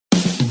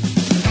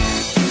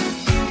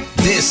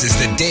This is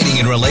the Dating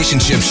and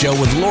Relationship Show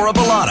with Laura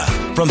Bilotta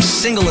from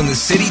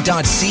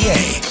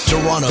singleinthecity.ca.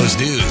 Toronto's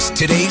news,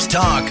 today's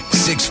talk,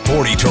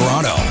 640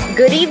 Toronto.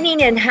 Good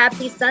evening and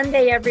happy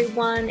Sunday,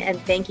 everyone. And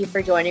thank you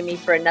for joining me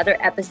for another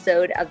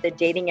episode of the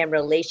Dating and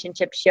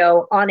Relationship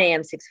Show on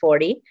AM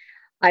 640.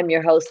 I'm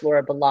your host,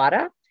 Laura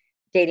Bilotta,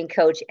 dating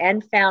coach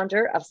and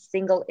founder of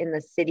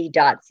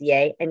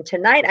singleinthecity.ca. And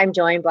tonight I'm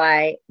joined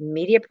by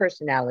media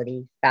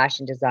personality,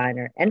 fashion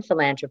designer, and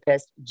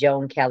philanthropist,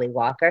 Joan Kelly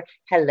Walker.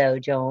 Hello,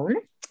 Joan.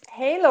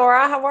 Hey,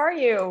 Laura, how are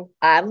you?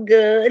 I'm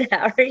good.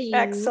 How are you?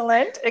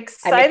 Excellent.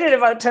 Excited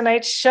about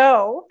tonight's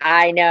show.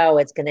 I know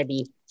it's going to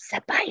be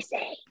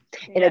spicy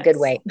in a good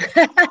way.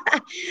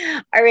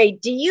 All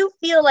right. Do you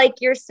feel like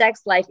your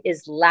sex life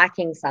is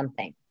lacking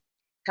something?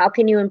 How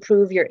can you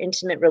improve your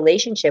intimate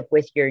relationship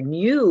with your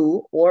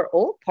new or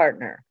old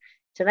partner?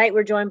 Tonight,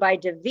 we're joined by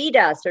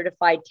Davida,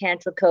 certified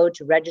Tantra Coach,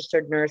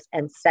 registered nurse,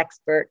 and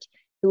sexpert,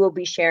 who will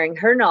be sharing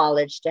her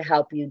knowledge to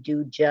help you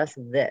do just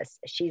this.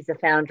 She's the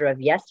founder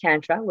of Yes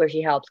Tantra, where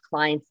she helps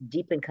clients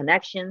deepen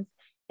connections,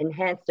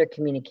 enhance their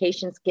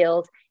communication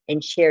skills,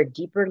 and share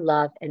deeper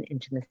love and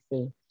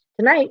intimacy.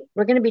 Tonight,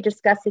 we're going to be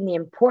discussing the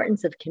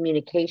importance of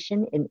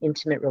communication in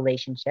intimate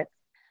relationships,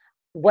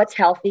 what's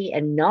healthy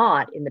and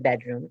not in the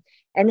bedroom,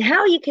 and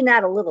how you can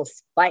add a little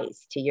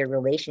spice to your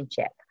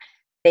relationship.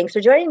 Thanks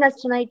for joining us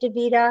tonight,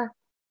 Davida.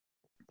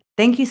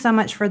 Thank you so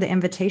much for the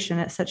invitation.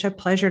 It's such a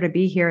pleasure to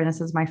be here. And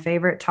this is my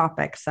favorite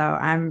topic. So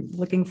I'm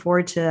looking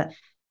forward to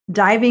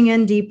diving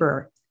in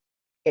deeper.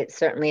 It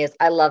certainly is.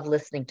 I love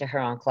listening to her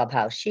on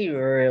Clubhouse. She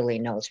really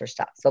knows her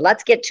stuff. So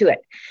let's get to it.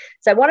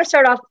 So I want to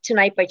start off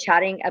tonight by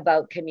chatting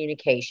about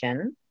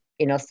communication.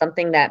 You know,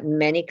 something that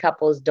many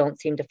couples don't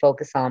seem to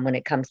focus on when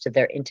it comes to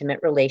their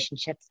intimate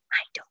relationships.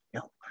 I don't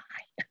know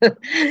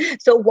why.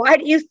 So why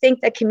do you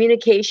think that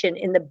communication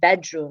in the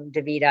bedroom,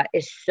 Davida,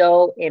 is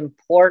so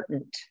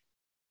important?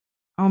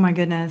 Oh my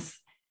goodness.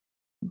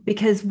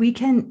 Because we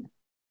can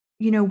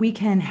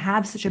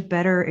have such a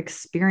better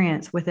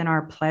experience within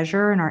our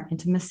pleasure and our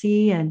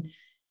intimacy and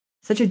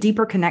such a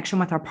deeper connection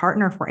with our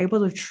partner if we're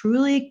able to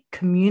truly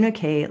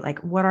communicate like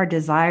what our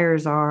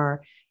desires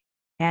are.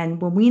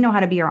 And when we know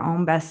how to be our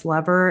own best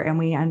lover and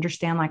we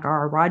understand like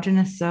our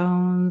erogenous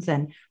zones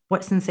and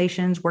what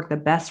sensations work the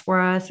best for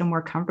us and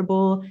we're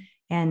comfortable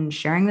and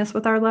sharing this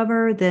with our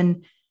lover,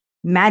 then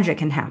magic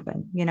can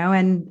happen,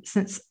 and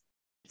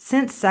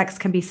since sex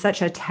can be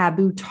such a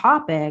taboo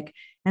topic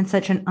and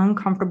such an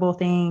uncomfortable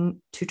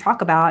thing to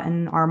talk about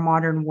in our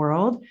modern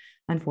world,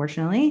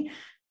 unfortunately,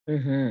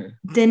 then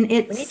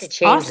it's we need to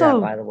change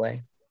also, that, by the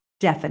way.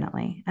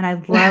 Definitely. And I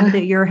love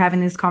that you're having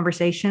these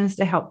conversations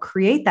to help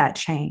create that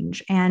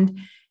change.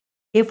 And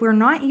if we're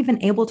not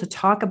even able to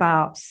talk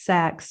about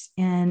sex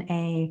in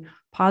a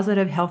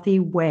positive, healthy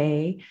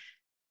way,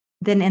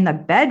 then in the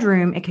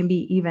bedroom, it can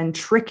be even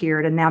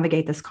trickier to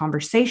navigate this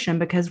conversation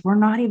because we're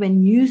not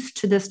even used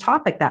to this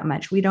topic that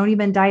much. We don't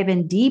even dive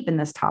in deep in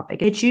this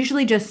topic. It's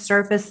usually just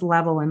surface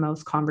level in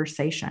most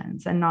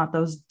conversations and not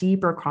those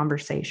deeper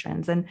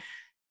conversations. And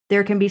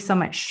there can be so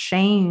much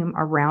shame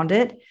around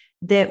it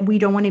that we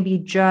don't want to be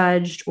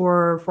judged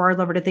or for our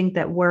lover to think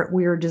that what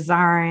we're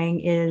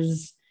desiring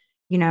is,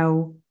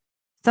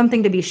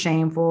 something to be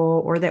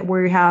shameful or that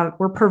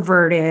we're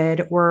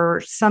perverted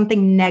or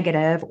something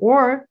negative.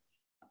 Or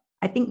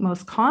I think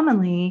most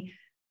commonly,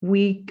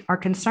 we are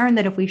concerned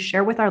that if we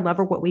share with our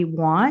lover what we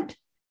want,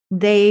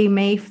 they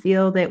may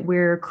feel that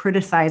we're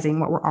criticizing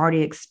what we're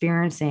already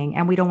experiencing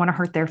and we don't want to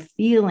hurt their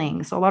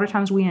feelings. So a lot of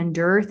times we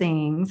endure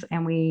things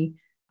and we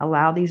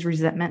allow these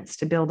resentments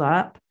to build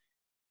up.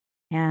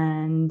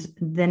 And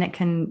then it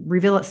can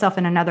reveal itself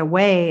in another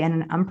way, in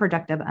an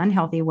unproductive,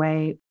 unhealthy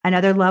way.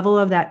 Another level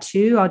of that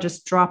too, I'll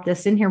just drop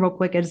this in here real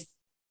quick, is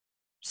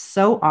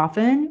so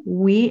often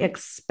we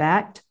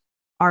expect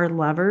our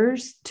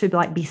lovers to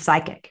be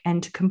psychic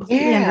and to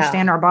completely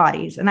understand our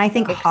bodies. And I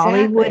think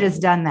Hollywood has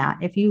done that.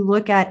 If you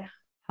look at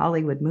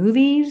Hollywood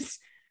movies,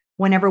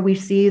 whenever we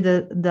see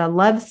the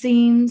love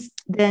scenes,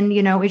 then,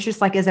 it's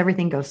just like as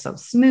everything goes so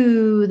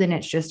smooth and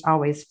it's just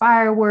always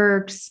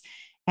fireworks.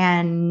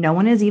 And no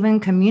one is even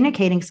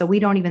communicating. So we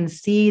don't even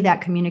see that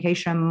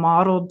communication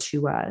modeled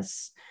to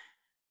us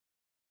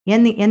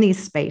in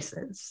these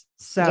spaces.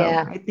 So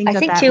I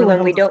think too,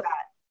 when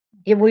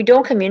we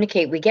don't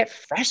communicate, we get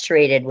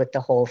frustrated with the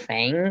whole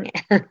thing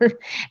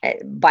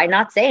by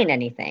not saying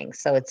anything.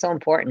 So it's so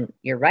important.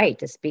 You're right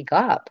to speak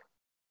up.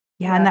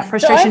 Yeah. And that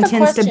frustration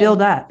tends to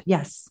build up.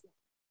 Yes.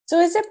 So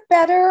is it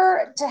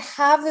better to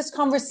have this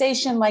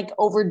conversation like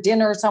over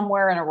dinner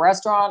somewhere in a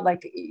restaurant,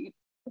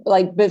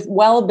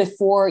 well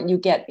before you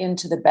get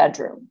into the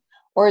bedroom?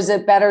 Or is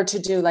it better to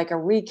do like a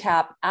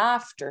recap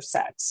after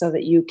sex so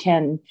that you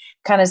can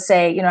kind of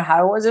say,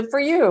 how was it for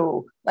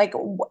you? Like,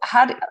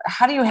 how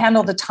do you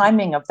handle the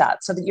timing of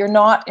that so that you're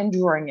not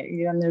enduring it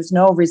and there's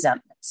no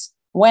resentments?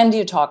 When do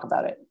you talk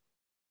about it?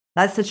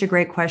 That's such a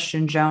great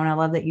question, Joan. I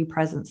love that you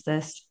presence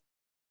this.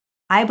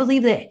 I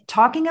believe that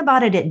talking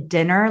about it at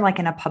dinner, like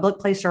in a public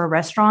place or a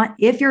restaurant,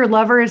 if your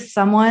lover is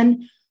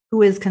someone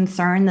who is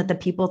concerned that the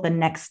people at the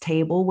next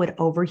table would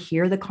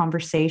overhear the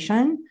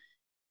conversation,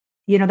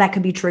 that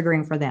could be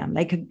triggering for them.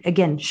 They could,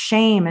 again,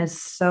 shame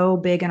is so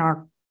big in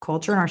our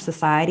culture and our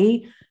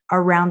society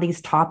around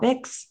these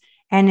topics.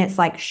 And it's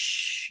like,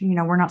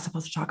 we're not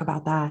supposed to talk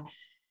about that.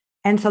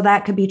 And so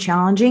that could be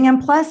challenging.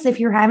 And plus, if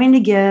you're having to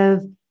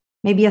give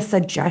maybe a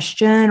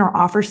suggestion or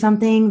offer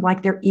something,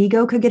 like their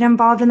ego could get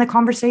involved in the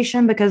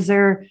conversation because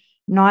they're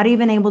not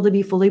even able to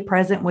be fully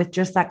present with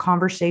just that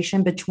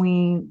conversation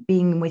between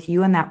being with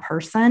you and that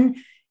person.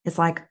 It's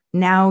like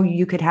now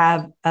you could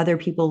have other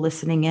people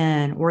listening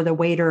in, or the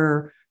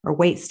waiter or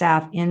wait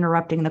staff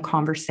interrupting the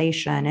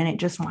conversation, and it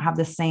just won't have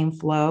the same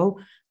flow.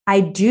 I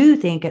do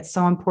think it's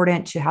so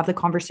important to have the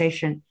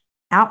conversation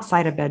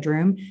outside a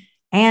bedroom,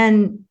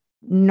 and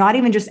not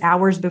even just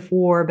hours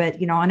before,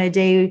 but on a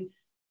day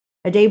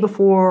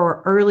before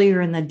or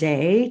earlier in the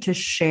day, to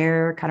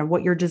share kind of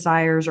what your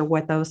desires or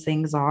what those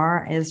things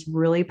are is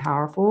really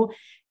powerful.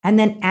 And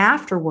then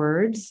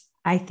afterwards,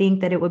 I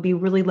think that it would be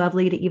really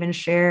lovely to even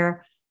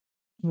share,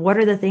 what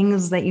are the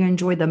things that you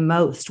enjoy the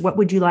most? What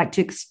would you like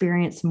to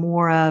experience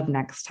more of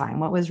next time?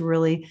 What was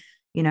really,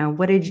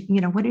 what did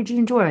you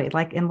enjoy?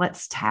 And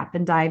let's tap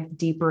and dive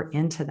deeper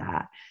into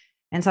that.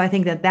 And so I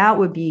think that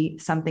would be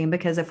something,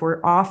 because if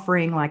we're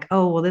offering like,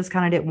 oh, well, this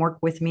kind of didn't work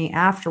with me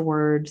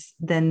afterwards,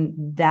 then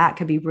that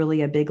could be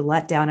really a big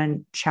letdown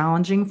and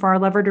challenging for our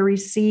lover to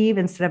receive,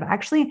 instead of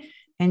actually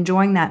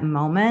enjoying that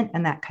moment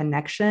and that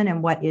connection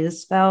and what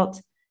is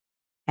felt,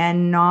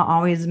 and not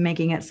always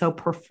making it so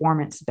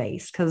performance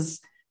based, because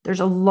there's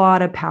a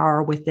lot of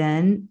power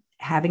within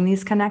having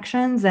these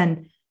connections.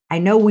 And I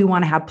know we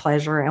want to have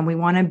pleasure and we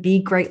want to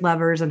be great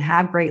lovers and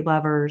have great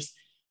lovers.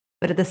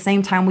 But at the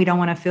same time, we don't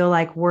want to feel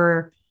like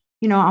we're,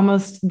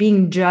 almost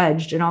being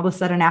judged. And all of a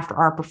sudden after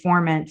our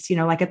performance,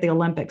 like at the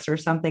Olympics or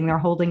something, they're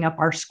holding up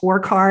our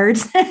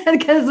scorecards,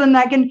 because then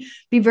that can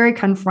be very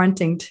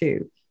confronting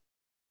too.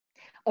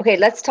 Okay,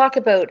 let's talk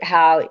about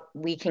how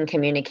we can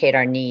communicate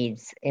our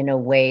needs in a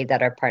way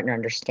that our partner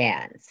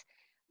understands.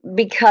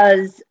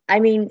 Because,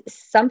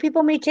 some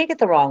people may take it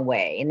the wrong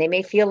way, and they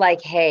may feel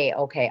like, hey,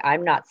 okay,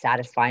 I'm not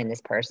satisfying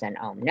this person.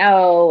 Oh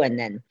no. And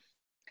then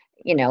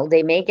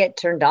they may get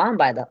turned off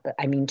by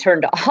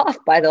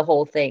the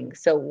whole thing.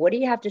 So what do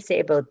you have to say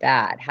about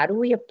that? How do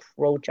we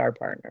approach our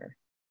partner?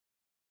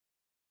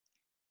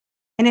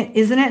 And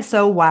isn't it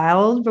so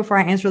wild? Before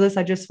I answer this,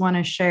 I just want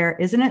to share,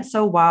 isn't it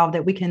so wild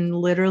that we can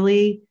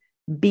literally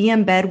be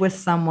in bed with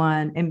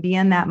someone and be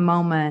in that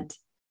moment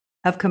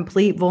of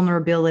complete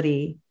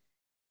vulnerability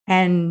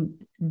and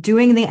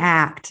doing the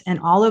act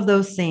and all of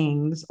those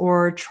things,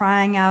 or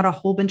trying out a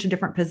whole bunch of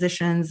different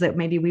positions that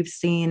maybe we've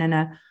seen in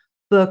a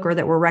book or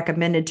that were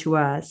recommended to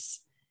us.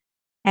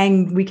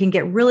 And we can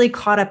get really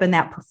caught up in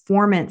that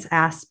performance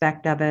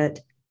aspect of it.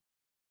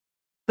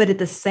 But at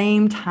the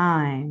same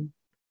time,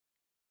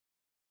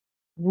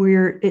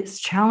 it's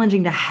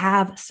challenging to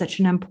have such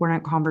an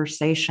important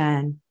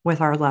conversation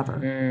with our lover.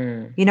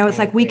 It's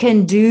like we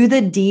can do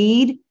the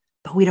deed,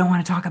 but we don't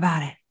want to talk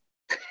about it.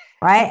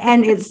 Right.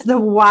 And it's the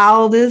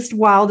wildest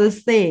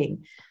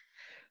thing.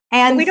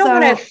 And we don't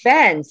want to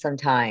offend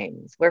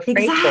sometimes. We're afraid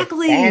to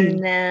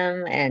offend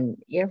them. And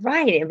you're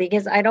right. And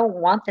because I don't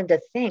want them to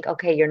think,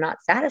 okay, you're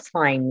not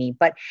satisfying me.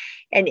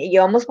 And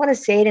you almost want to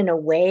say it in a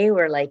way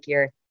where like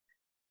you're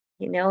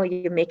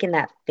making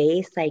that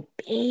face like,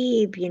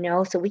 babe,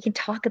 so we can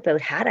talk about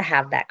how to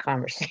have that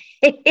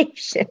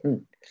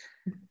conversation.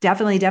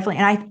 Definitely.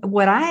 And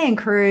what I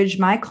encourage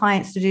my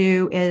clients to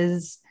do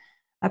is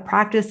a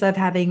practice of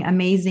having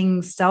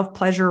amazing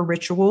self-pleasure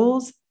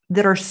rituals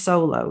that are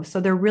solo. So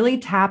they're really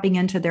tapping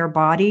into their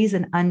bodies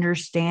and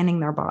understanding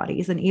their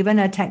bodies. And even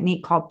a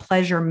technique called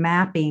pleasure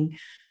mapping,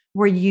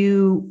 where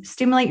you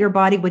stimulate your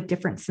body with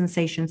different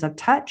sensations of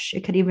touch.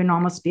 It could even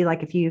almost be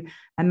like if you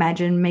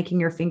imagine making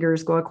your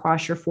fingers go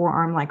across your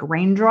forearm like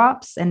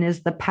raindrops. And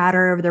is the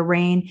patter of the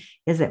rain,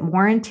 is it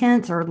more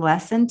intense or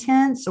less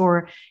intense?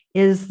 Or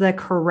is the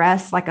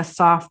caress like a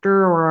softer,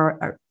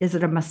 or is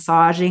it a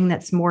massaging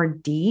that's more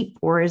deep?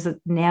 Or is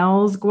it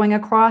nails going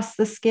across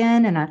the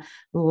skin and a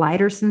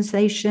lighter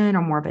sensation,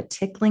 or more of a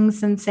tickling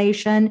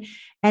sensation?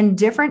 And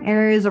different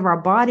areas of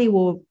our body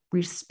will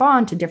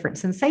respond to different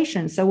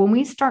sensations. So when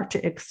we start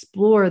to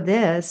explore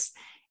this,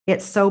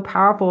 it's so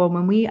powerful.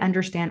 When we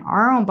understand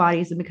our own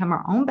bodies and become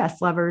our own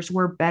best lovers,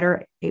 we're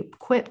better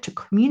equipped to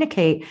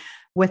communicate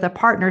with a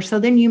partner. So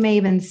then you may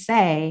even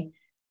say,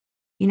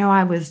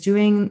 I was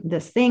doing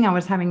this thing. I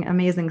was having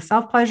amazing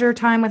self-pleasure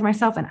time with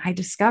myself. And I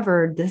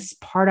discovered this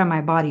part of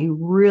my body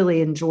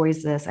really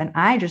enjoys this. And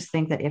I just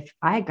think that if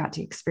I got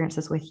to experience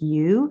this with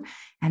you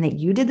and that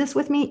you did this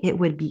with me, it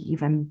would be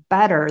even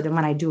better than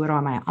when I do it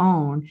on my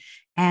own.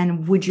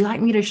 And would you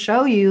like me to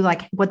show you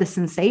like what the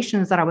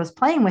sensations that I was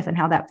playing with and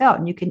how that felt?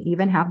 And you can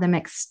even have them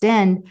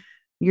extend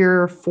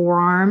your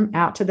forearm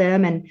out to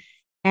them,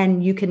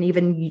 and you can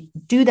even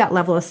do that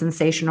level of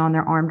sensation on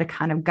their arm to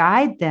kind of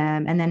guide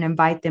them, and then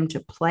invite them to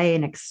play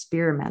and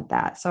experiment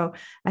that. So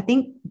I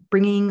think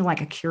bringing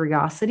like a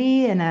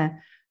curiosity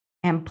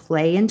and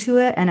play into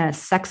it, and a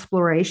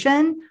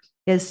sexploration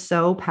is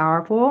so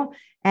powerful.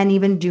 And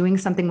even doing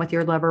something with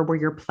your lover where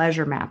you're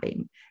pleasure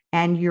mapping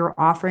and you're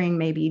offering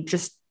maybe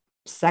just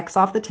sex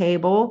off the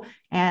table,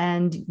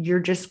 and you're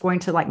just going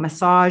to like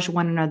massage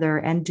one another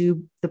and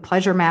do the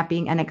pleasure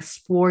mapping and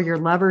explore your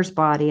lover's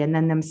body. And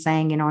then them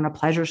saying, on a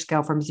pleasure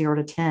scale from 0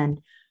 to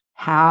 10,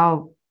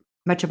 how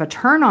much of a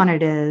turn on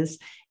it is.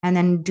 And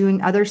then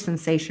doing other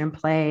sensation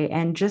play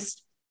and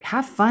just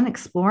have fun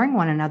exploring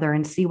one another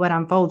and see what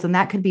unfolds. And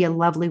that could be a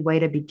lovely way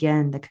to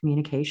begin the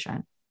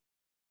communication.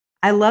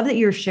 I love that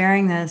you're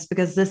sharing this,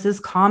 because this is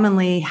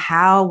commonly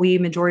how we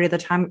majority of the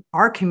time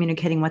are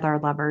communicating with our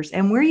lovers.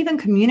 And we're even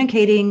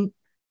communicating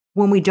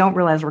when we don't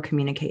realize we're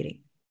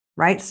communicating,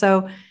 right?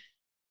 So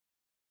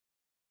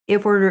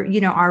if we're,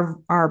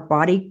 our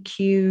body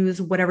cues,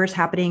 whatever's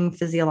happening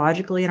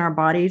physiologically in our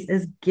bodies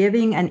is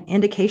giving an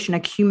indication, a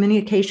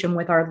communication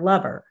with our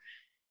lover.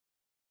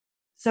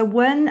 So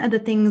one of the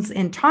things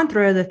in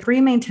Tantra, the 3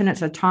 main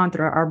tenets of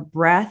Tantra are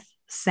breath,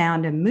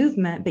 sound, and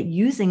movement, but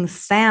using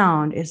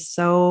sound is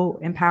so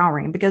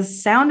empowering,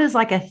 because sound is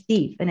like a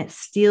thief and it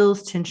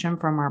steals tension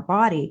from our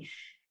body.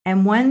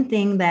 And one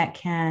thing that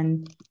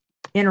can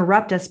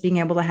interrupt us being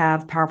able to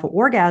have powerful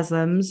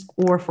orgasms,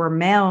 or for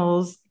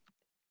males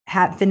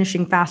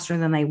finishing faster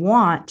than they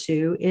want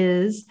to,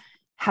 is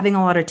having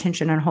a lot of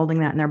tension and holding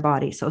that in their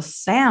body. So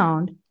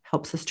sound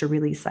helps us to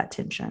release that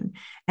tension.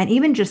 And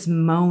even just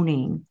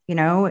moaning,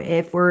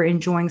 if we're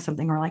enjoying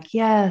something, we're like,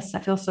 yes, I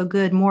feel so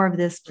good. More of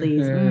this,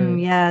 please.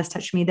 Yes,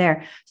 touch me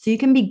there. So you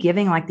can be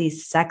giving like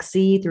these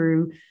sexy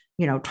through,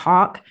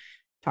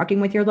 talking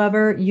with your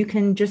lover. You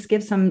can just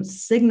give some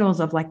signals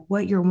of like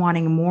what you're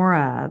wanting more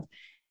of.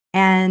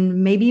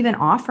 And maybe even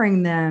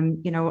offering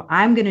them,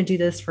 I'm going to do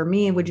this for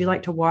me. Would you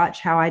like to watch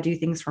how I do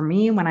things for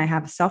me when I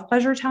have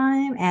self-pleasure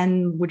time?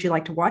 And would you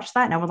like to watch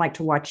that? And I would like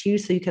to watch you,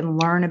 so you can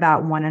learn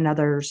about one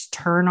another's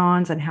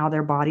turn-ons and how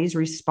their bodies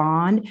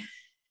respond.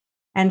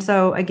 And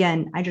so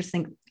again, I just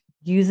think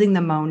using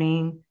the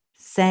moaning,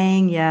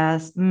 saying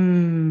yes,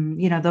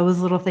 those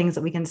little things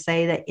that we can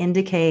say that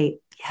indicate,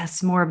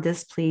 yes, more of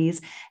this,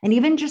 please. And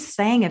even just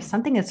saying, if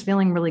something is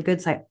feeling really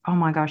good, say, oh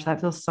my gosh,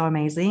 that feels so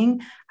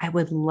amazing. I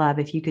would love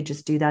if you could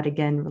just do that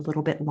again a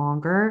little bit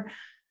longer.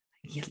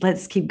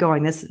 Let's keep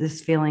going. This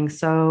is feeling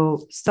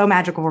so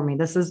magical for me.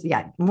 This is,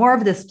 more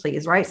of this,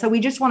 please. Right. So we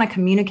just want to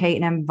communicate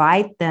and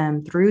invite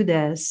them through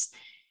this,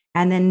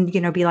 and then,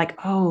 be like,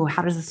 oh,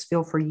 how does this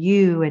feel for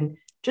you? And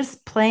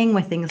just playing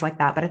with things like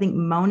that. But I think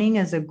moaning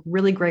is a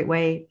really great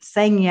way.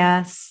 Saying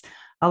yes.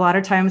 A lot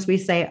of times we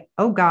say,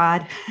 oh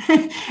God,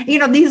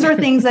 these are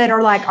things that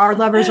are like, our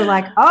lovers are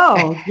like,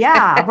 oh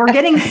yeah, we're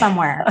getting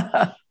somewhere.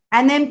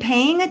 And then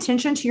paying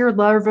attention to your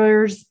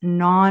lover's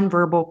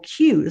nonverbal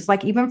cues.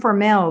 Like even for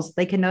males,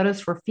 they can notice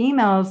for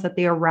females that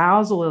the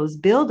arousal is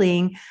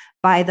building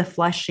by the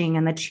flushing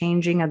and the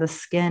changing of the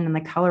skin and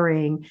the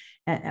coloring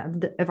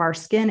of our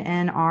skin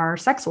and our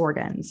sex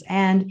organs.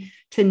 And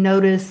to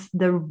notice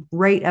the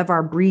rate of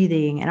our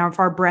breathing and if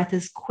our breath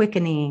is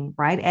quickening,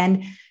 right?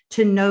 And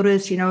to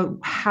notice,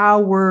 how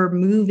we're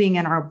moving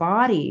in our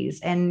bodies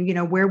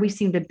and, where we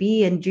seem to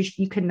be. And just,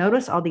 you can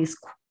notice all these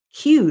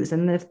cues,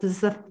 and if this is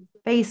the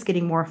face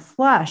getting more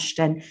flushed.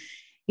 And,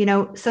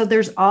 so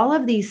there's all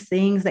of these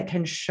things that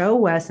can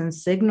show us and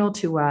signal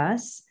to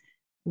us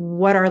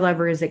what our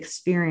lover is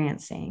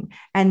experiencing.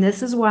 And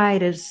this is why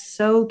it is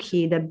so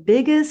key. The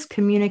biggest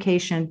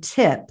communication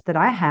tip that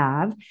I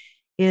have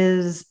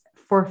is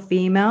for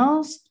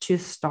females to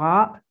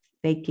stop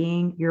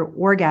faking your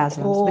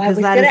orgasms, because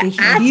that is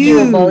a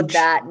huge about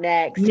that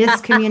next.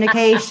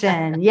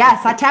 miscommunication.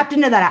 Yes, I tapped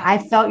into that. I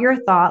felt your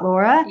thought,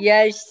 Laura.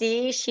 Yeah,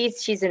 see,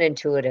 she's an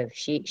intuitive.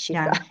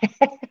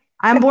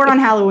 I'm born on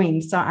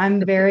Halloween, so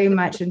I'm very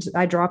much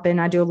I drop in.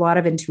 I do a lot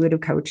of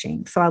intuitive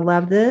coaching, so I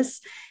love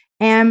this.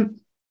 And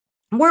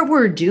what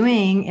we're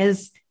doing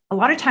is a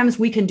lot of times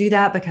we can do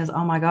that because,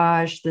 oh my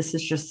gosh, this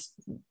is just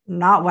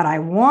not what I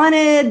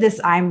wanted. This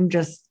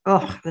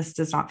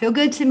does not feel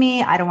good to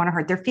me. I don't want to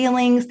hurt their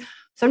feelings.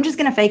 So I'm just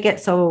going to fake it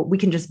so we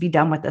can just be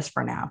done with this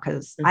for now,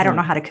 because I don't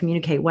know how to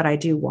communicate what I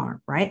do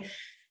want, right?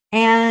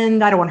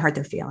 And I don't want to hurt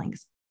their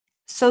feelings.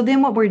 So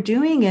then what we're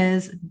doing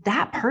is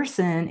that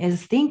person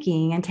is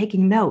thinking and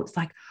taking notes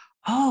like,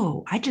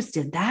 oh, I just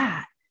did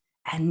that.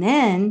 And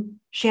then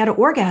she had an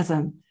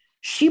orgasm.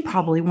 She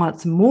probably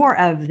wants more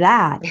of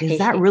that. Is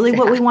that really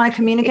what we want to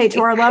communicate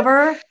to our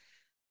lover?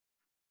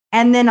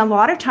 And then a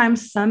lot of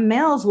times some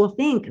males will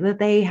think that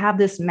they have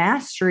this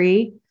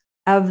mastery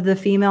of the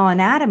female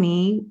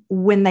anatomy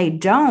when they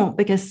don't,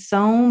 because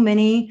so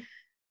many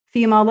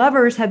female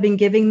lovers have been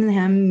giving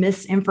him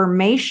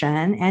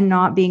misinformation and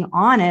not being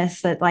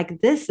honest that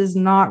like, this is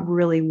not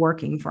really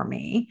working for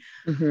me.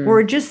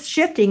 Or just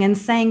shifting and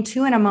saying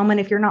too, in a moment,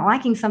 if you're not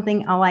liking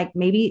something, I'll like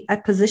maybe a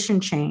position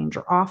change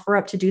or offer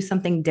up to do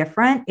something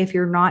different. If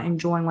you're not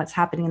enjoying what's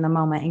happening in the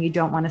moment and you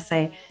don't want to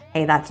say,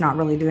 hey, that's not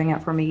really doing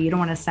it for me. You don't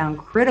want to sound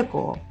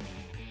critical.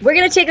 We're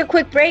going to take a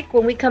quick break.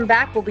 When we come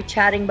back, we'll be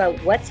chatting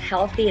about what's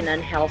healthy and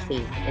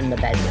unhealthy in the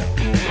bedroom.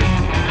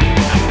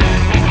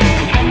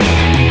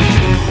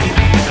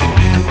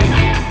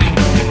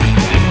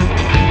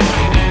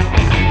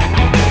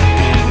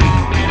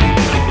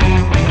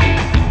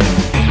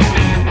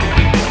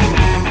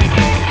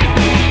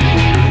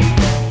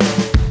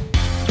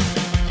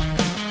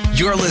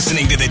 You're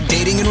listening to the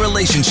Dating and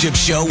Relationship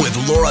Show with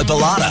Laura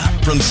Bilotta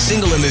from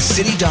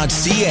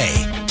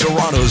singleinthecity.ca.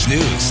 Toronto's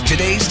news.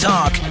 Today's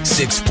talk,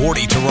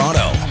 640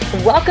 Toronto.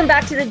 Welcome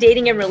back to the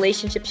Dating and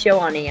Relationship Show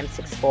on AM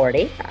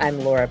 640. I'm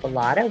Laura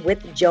Bilotta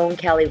with Joan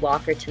Kelly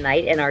Walker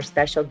tonight and our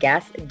special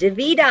guest,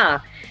 Davida,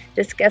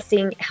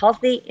 discussing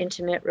healthy,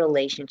 intimate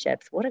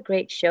relationships. What a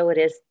great show it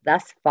is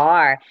thus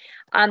far.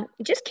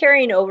 Just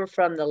carrying over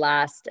from the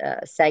last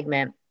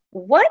segment,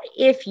 what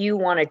if you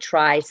want to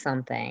try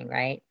something,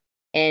 right?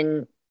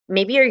 And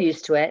maybe you're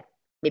used to it.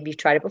 Maybe you've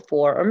tried it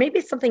before, or maybe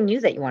it's something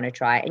new that you want to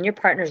try. And your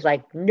partner's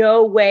like,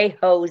 no way,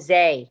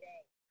 Jose.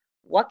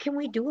 What can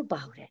we do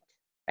about it?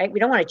 Right?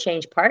 We don't want to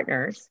change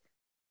partners,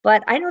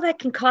 but I know that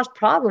can cause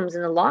problems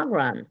in the long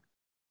run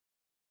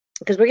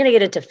because we're going to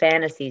get into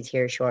fantasies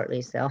here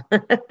shortly. So,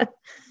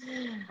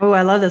 oh,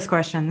 I love this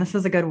question. This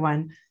is a good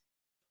one.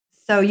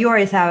 So you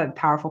always have a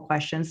powerful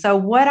question. So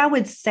what I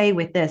would say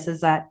with this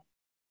is that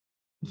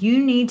you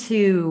need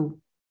to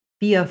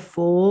be a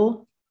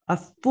full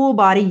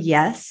body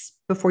yes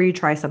before you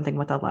try something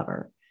with a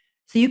lover.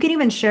 So you can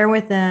even share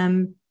with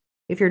them,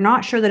 if you're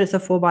not sure that it's a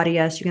full body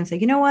yes, you can say,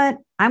 you know what,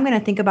 I'm going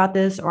to think about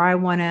this, or I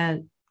want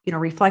to,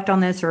 reflect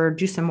on this or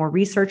do some more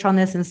research on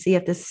this and see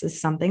if this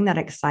is something that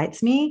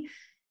excites me.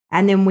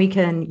 And then we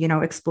can,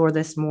 explore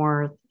this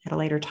more at a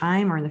later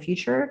time or in the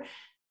future.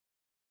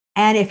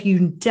 And if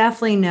you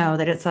definitely know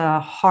that it's a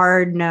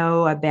hard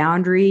no, a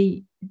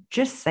boundary,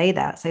 just say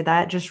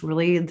that just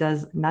really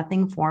does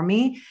nothing for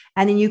me.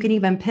 And then you can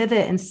even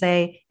pivot and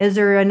say, is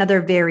there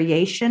another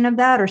variation of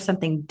that or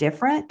something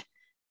different?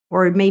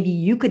 Or maybe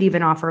you could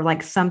even offer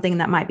like something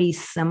that might be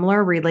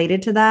similar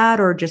related to that,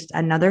 or just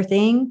another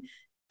thing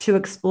to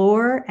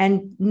explore.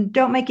 And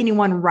don't make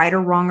anyone right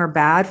or wrong or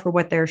bad for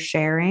what they're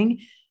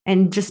sharing.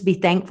 And just be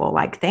thankful.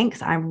 Like,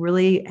 thanks. I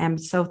really am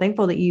so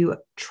thankful that you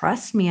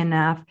trust me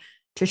enough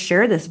to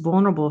share this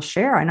vulnerable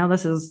share. I know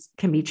this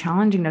can be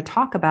challenging to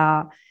talk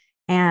about.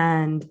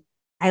 And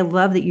I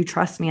love that you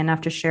trust me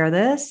enough to share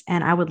this.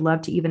 And I would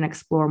love to even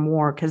explore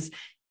more, because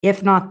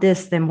if not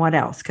this, then what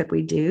else could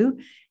we do?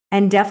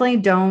 And definitely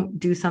don't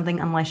do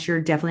something unless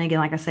you're definitely, again,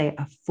 like I say,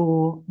 a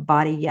full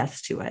body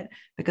yes to it,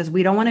 because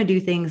we don't want to do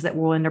things that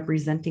we'll end up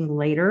resenting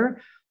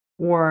later,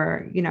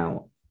 or,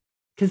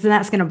 because then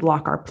that's going to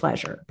block our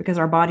pleasure, because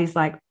our body's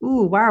like,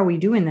 ooh, why are we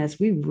doing this?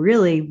 We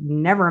really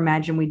never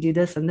imagined we do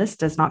this, and this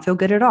does not feel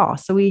good at all.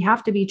 So we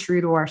have to be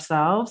true to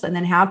ourselves. And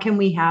then how can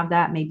we have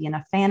that maybe in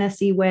a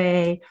fantasy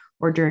way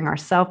or during our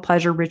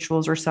self-pleasure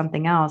rituals or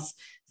something else,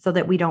 so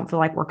that we don't feel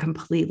like we're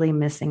completely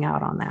missing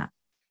out on that?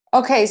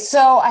 Okay,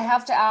 so I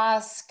have to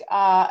ask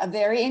a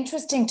very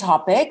interesting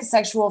topic,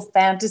 sexual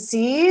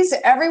fantasies.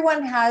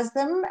 Everyone has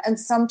them, and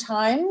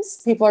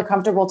sometimes people are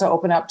comfortable to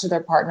open up to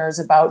their partners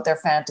about their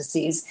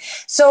fantasies.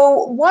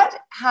 So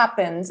what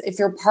happens if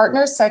your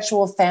partner's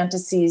sexual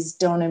fantasies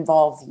don't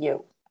involve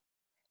you?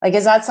 Like,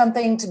 is that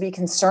something to be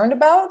concerned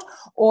about,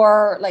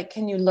 or like,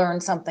 can you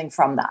learn something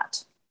from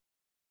that?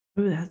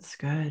 Ooh, that's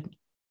good.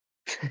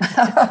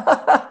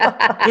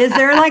 Is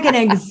there like an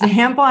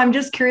example? I'm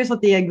just curious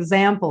what the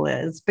example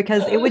is,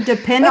 because it would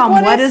depend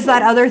on what is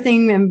that other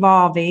thing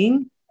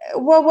involving.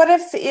 Well, what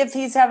if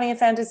he's having a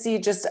fantasy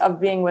just of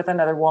being with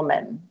another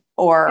woman,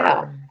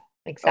 or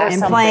exactly,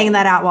 and playing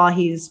that out while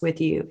he's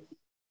with you?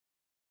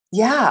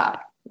 Yeah,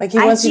 like he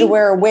wants you to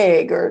wear a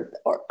wig, or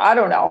I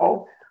don't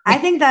know. I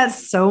think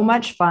that's so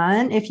much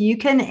fun if you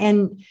can,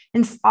 and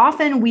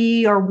often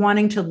we are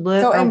wanting to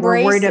look, so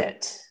embrace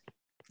it.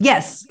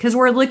 Yes, because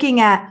we're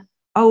looking at,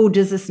 oh,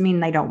 does this mean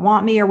they don't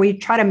want me? Or we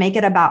try to make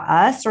it about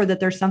us, or that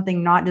there's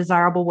something not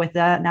desirable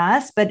within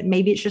us, but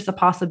maybe it's just a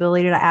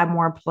possibility to add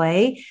more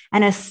play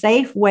and a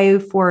safe way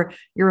for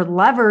your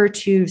lover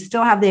to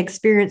still have the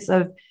experience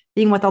of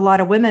being with a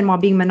lot of women while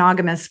being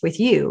monogamous with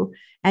you,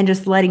 and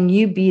just letting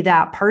you be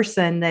that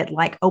person that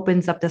like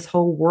opens up this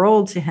whole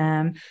world to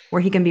him,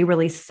 where he can be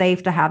really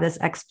safe to have this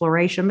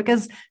exploration.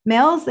 Because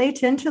males, they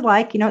tend to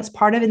like, it's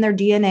part of in their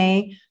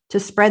DNA to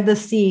spread the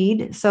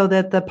seed so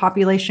that the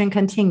population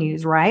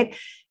continues, right?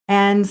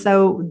 And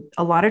so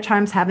a lot of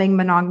times having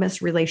monogamous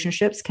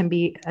relationships can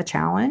be a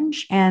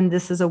challenge. And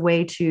this is a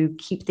way to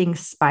keep things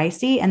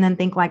spicy, and then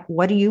think like,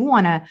 what do you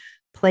want to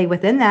play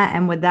within that?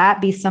 And would that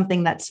be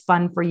something that's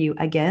fun for you?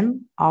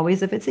 Again,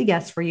 always if it's a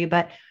yes for you,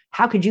 but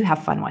how could you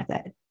have fun with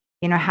it?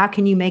 How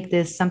can you make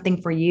this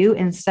something for you,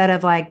 instead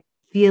of like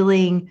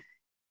feeling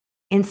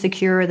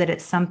insecure that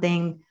it's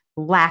something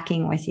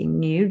lacking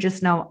within you?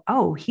 Just know,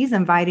 oh, he's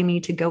inviting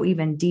me to go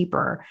even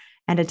deeper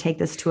and to take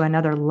this to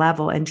another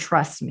level, and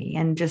trust me,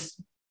 and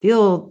just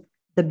feel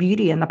the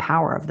beauty and the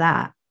power of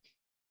that.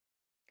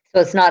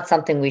 So it's not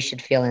something we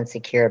should feel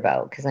insecure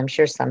about, because I'm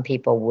sure some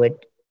people would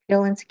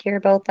feel insecure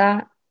about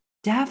that.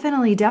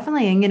 Definitely.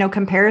 And,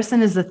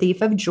 comparison is the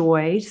thief of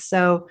joy.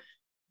 So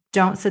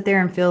don't sit there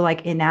and feel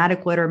like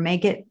inadequate, or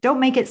don't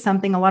make it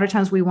something. A lot of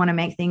times we want to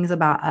make things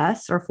about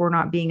us, or if we're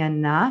not being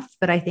enough.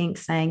 But I think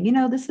saying,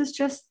 this is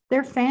just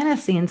their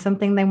fantasy and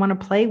something they want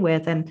to play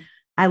with. And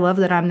I love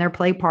that I'm their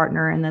play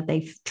partner and that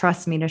they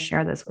trust me to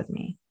share this with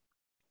me.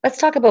 Let's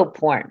talk about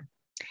porn.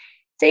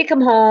 say you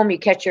come home, you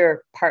catch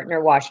your partner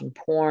watching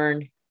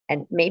porn,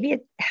 and maybe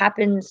it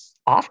happens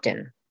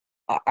often.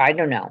 I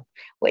don't know.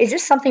 Well, is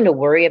this something to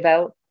worry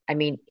about? I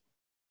mean,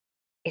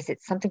 is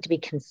it something to be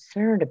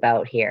concerned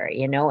about here?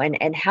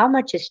 And how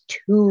much is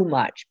too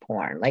much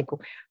porn? Like,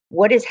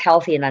 what is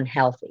healthy and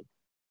unhealthy?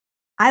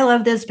 I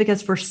love this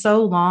because for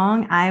so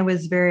long, I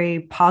was very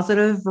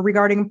positive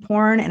regarding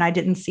porn and I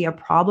didn't see a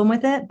problem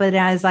with it. But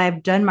as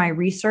I've done my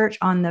research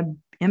on the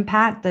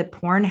impact that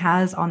porn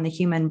has on the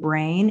human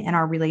brain and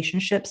our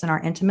relationships and our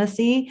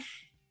intimacy,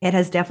 it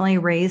has definitely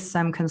raised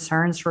some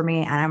concerns for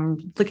me. And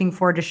I'm looking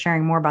forward to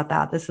sharing more about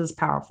that. This is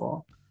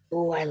powerful.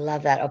 Oh, I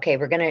love that. Okay,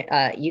 we're going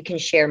to, you can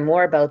share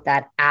more about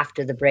that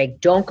after the break.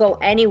 Don't go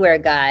anywhere,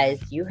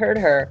 guys. You heard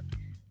her.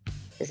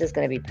 This is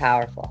going to be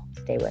powerful.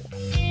 Stay with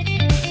us.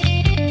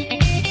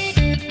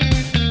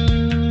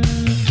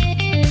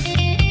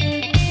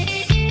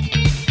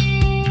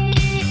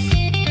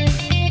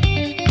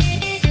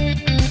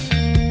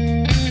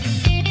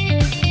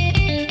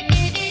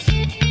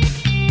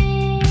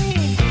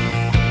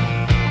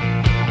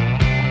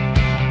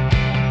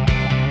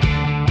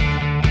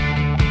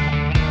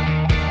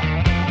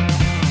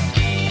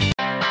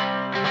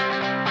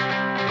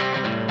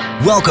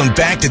 Welcome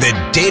back to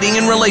the Dating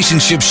and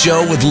Relationship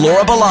Show with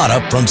Laura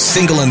Bilotta from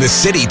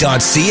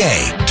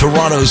singleinthecity.ca.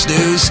 Toronto's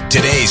news,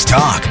 today's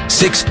talk,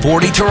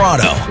 640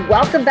 Toronto.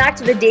 Welcome back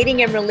to the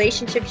Dating and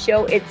Relationship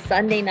Show. It's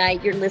Sunday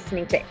night. You're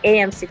listening to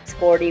AM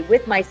 640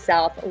 with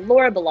myself,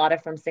 Laura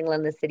Bilotta from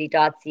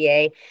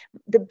singleinthecity.ca,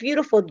 the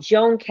beautiful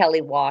Joan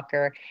Kelly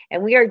Walker,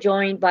 and we are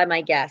joined by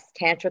my guest,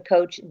 Tantra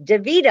Coach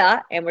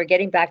Davida, and we're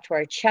getting back to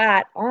our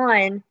chat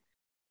on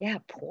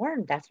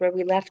porn. That's where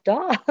we left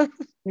off.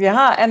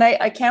 Yeah. And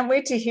I can't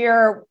wait to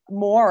hear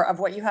more of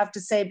what you have to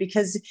say,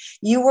 because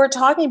you were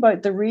talking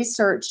about the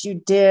research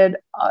you did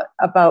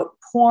about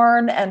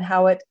porn and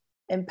how it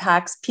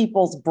impacts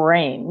people's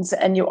brains.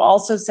 And you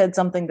also said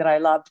something that I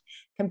loved.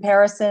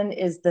 Comparison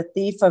is the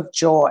thief of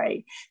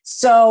joy.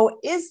 So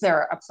is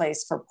there a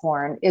place for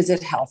porn? Is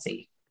it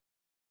healthy?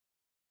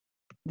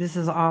 This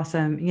is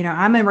awesome.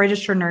 I'm a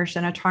registered nurse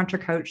and a Tantra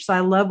coach. So I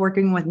love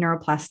working with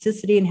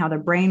neuroplasticity and how the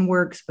brain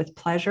works with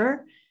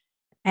pleasure.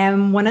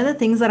 And one of the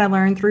things that I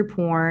learned through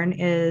porn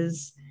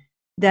is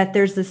that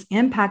there's this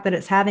impact that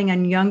it's having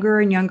on younger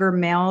and younger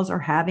males are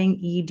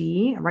having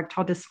ED,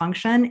 erectile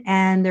dysfunction,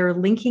 and they're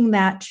linking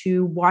that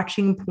to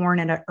watching porn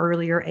at an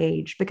earlier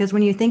age. Because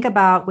when you think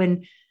about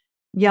when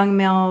young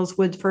males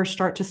would first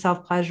start to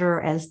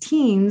self-pleasure as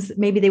teens,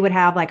 maybe they would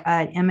have like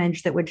an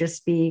image that would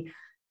just be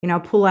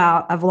pull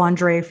out of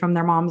lingerie from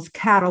their mom's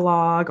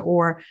catalog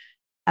or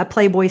a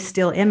Playboy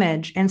still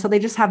image. And so they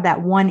just have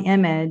that one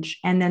image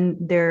and then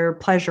they're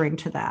pleasuring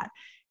to that.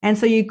 And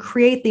so you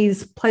create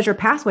these pleasure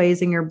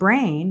pathways in your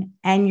brain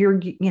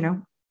and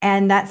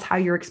and that's how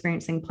you're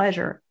experiencing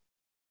pleasure.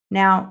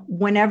 Now,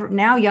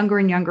 younger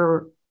and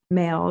younger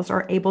males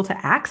are able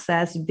to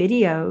access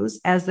videos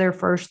as they're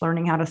first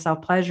learning how to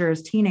self-pleasure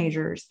as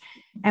teenagers.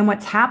 And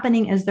what's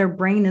happening is their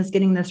brain is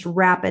getting this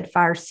rapid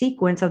fire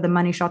sequence of the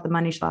money shot,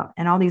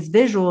 and all these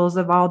visuals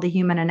of all the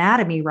human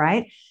anatomy,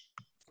 right?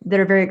 That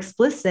are very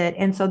explicit.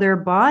 And so their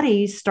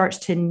body starts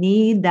to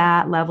need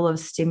that level of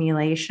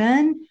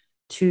stimulation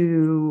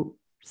to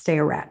stay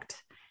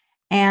erect.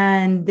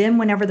 And then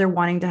whenever they're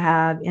wanting to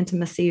have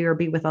intimacy or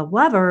be with a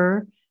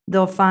lover,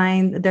 they'll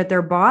find that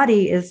their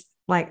body is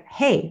like,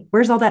 hey,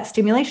 where's all that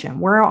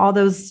stimulation? Where are all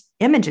those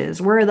images?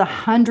 Where are the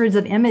hundreds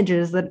of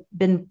images that have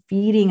been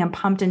feeding and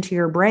pumped into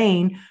your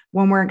brain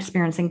when we're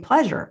experiencing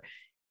pleasure?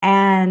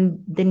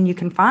 And then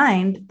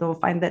they'll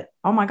find that,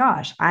 oh my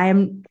gosh,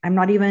 I'm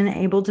not even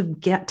able to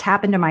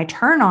tap into my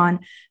turn on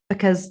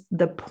because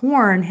the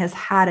porn has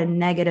had a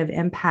negative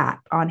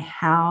impact on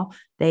how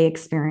they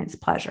experience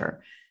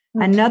pleasure.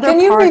 Can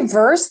you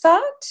reverse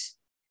that?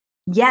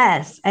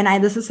 Yes.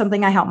 And this is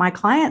something I help my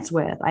clients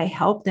with. I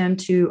help them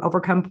to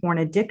overcome porn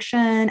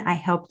addiction. I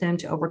help them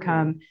to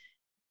overcome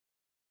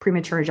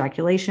premature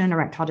ejaculation,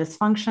 erectile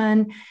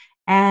dysfunction.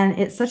 And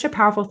it's such a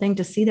powerful thing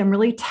to see them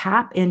really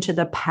tap into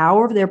the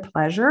power of their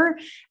pleasure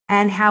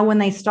and how when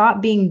they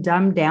stop being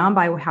dumbed down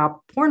by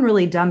how porn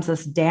really dumbs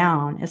us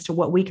down as to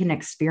what we can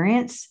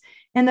experience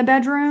in the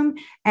bedroom.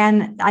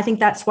 And I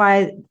think that's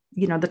why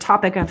the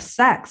topic of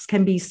sex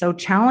can be so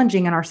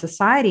challenging in our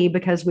society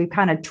because we've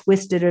kind of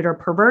twisted it or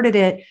perverted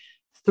it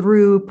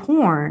through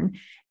porn.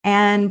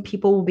 And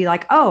people will be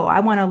like, oh, I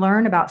want to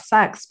learn about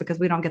sex because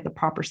we don't get the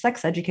proper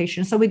sex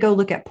education. So we go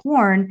look at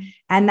porn,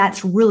 and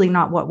that's really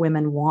not what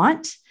women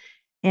want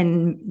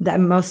in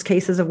most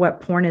cases of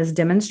what porn is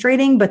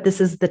demonstrating. But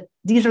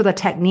these are the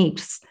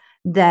techniques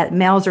that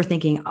males are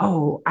thinking,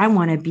 oh, I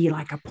want to be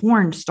like a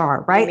porn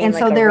star, right? And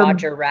like so they're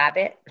Roger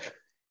Rabbit.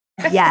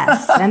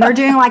 Yes. And they're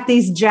doing like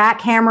these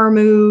jackhammer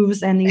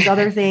moves and these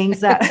other things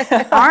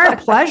that aren't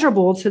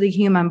pleasurable to the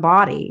human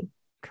body.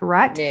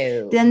 Correct.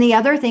 No. Then the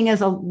other thing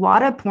is a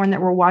lot of porn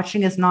that we're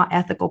watching is not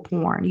ethical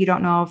porn. You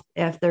don't know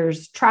if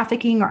there's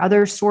trafficking or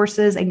other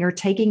sources and you're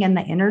taking in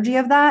the energy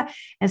of that.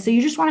 And so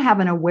you just want to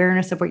have an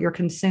awareness of what you're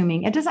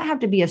consuming. It doesn't have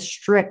to be a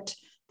strict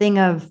thing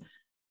of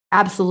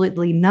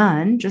absolutely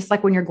none. Just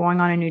like when you're going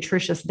on a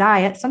nutritious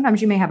diet,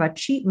 sometimes you may have a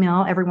cheat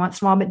meal every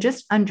once in a while, but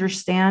just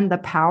understand the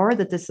power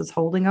that this is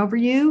holding over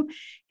you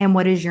and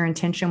what is your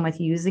intention with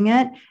using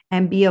it,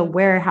 and be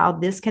aware how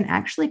this can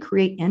actually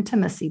create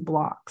intimacy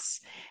blocks.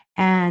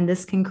 And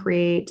this can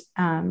create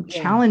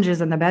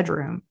challenges in the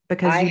bedroom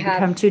because you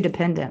become too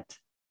dependent.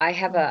 I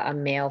have a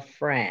male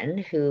friend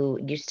who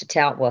used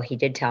to he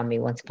did tell me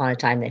once upon a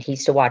time that he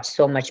used to watch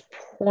so much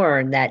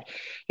porn that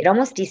it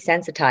almost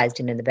desensitized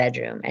him in the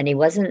bedroom. And he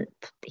wasn't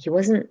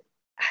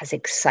as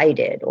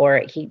excited,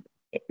 or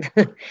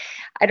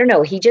I don't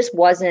know, he just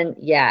wasn't,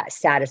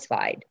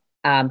 satisfied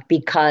and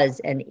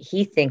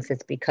he thinks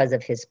it's because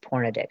of his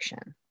porn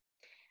addiction.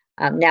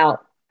 Now,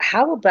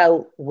 how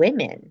about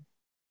women?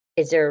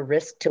 Is there a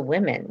risk to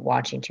women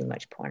watching too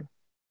much porn?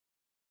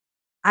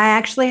 I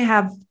actually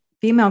have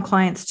female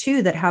clients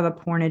too that have a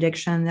porn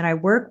addiction that I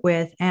work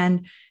with,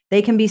 and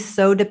they can be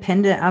so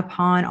dependent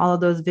upon all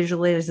of those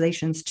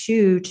visualizations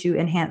too to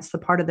enhance the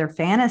part of their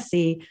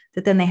fantasy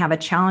that then they have a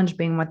challenge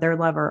being with their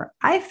lover.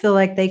 I feel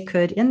like they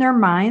could, in their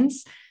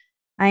minds,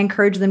 I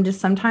encourage them to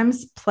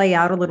sometimes play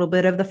out a little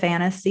bit of the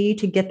fantasy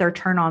to get their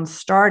turn on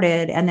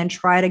started, and then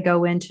try to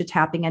go into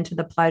tapping into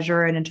the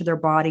pleasure and into their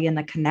body and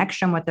the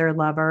connection with their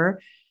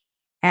lover.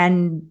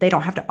 And they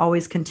don't have to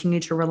always continue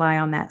to rely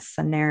on that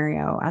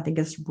scenario. I think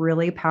it's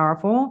really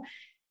powerful.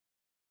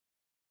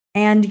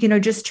 And,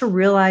 just to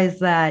realize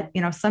that,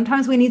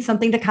 sometimes we need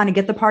something to kind of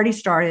get the party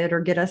started or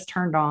get us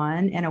turned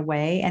on in a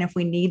way. And if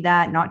we need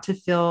that, not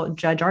to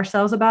judge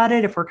ourselves about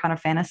it, if we're kind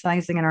of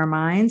fantasizing in our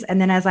minds. And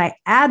then as I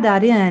add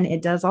that in,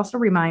 it does also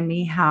remind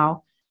me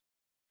how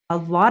a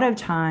lot of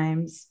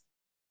times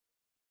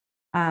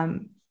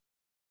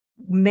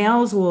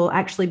males will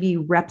actually be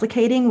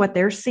replicating what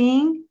they're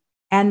seeing,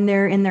 and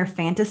they're in their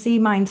fantasy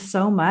mind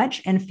so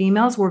much, and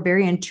females were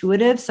very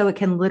intuitive. So it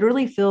can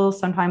literally feel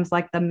sometimes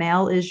like the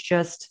male is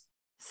just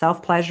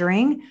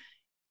self-pleasuring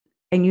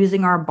and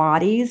using our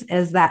bodies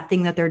as that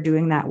thing that they're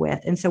doing that with.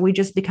 And so we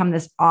just become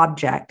this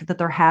object that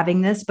they're having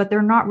this, but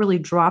they're not really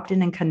dropped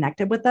in and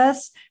connected with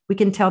us. We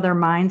can tell their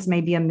minds may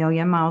be a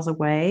million miles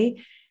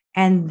away.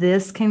 And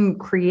this can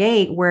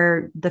create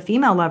where the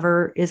female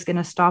lover is going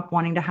to stop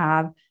wanting to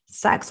have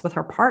sex with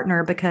her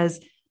partner because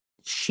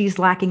she's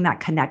lacking that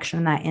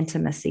connection, that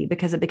intimacy,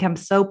 because it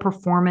becomes so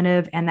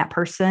performative. And that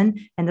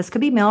person, and this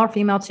could be male or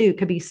female too,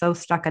 could be so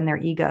stuck in their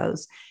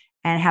egos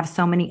and have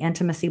so many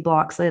intimacy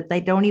blocks that they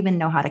don't even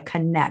know how to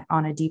connect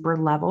on a deeper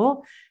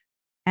level.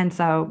 And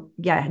so,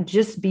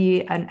 just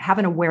have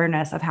an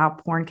awareness of how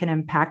porn can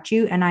impact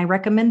you. And I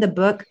recommend the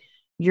book,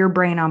 Your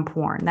Brain on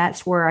Porn.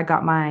 That's where I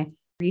got my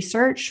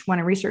research when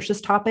I researched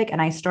this topic,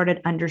 and I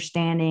started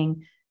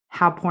understanding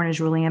how porn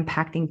is really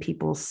impacting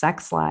people's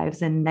sex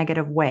lives in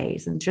negative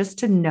ways. And just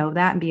to know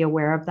that and be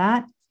aware of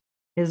that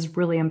is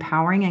really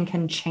empowering and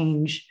can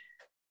change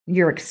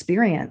your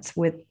experience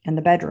in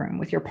the bedroom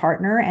with your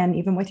partner and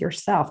even with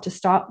yourself,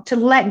 to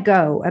let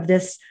go of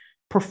this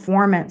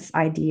performance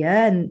idea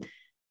and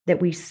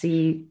that we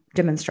see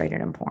demonstrated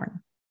in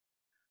porn.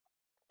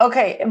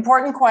 Okay.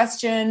 Important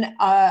question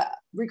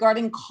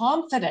regarding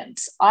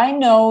confidence. I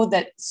know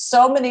that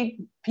so many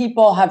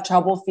people have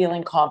trouble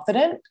feeling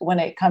confident when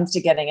it comes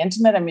to getting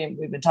intimate. I mean,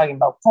 we've been talking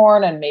about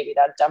porn, and maybe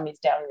that dummies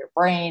down your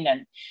brain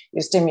and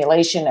your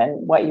stimulation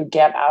and what you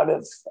get out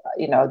of,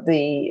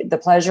 the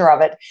pleasure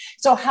of it.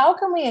 So how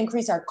can we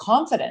increase our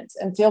confidence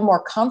and feel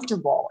more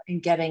comfortable in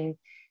getting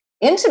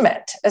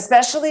intimate,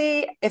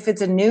 especially if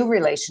it's a new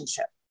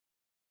relationship?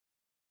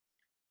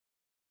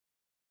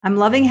 I'm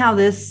loving how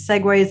this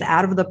segues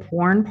out of the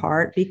porn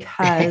part,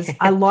 because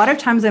a lot of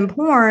times in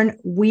porn,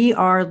 we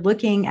are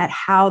looking at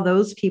how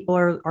those people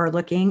are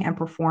looking and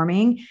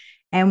performing.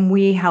 And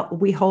we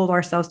hold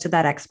ourselves to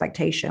that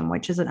expectation,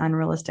 which is an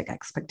unrealistic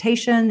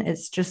expectation.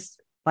 It's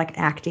just like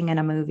acting in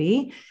a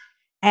movie.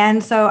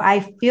 And so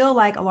I feel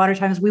like a lot of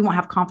times we won't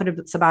have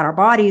confidence about our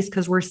bodies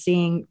because we're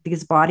seeing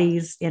these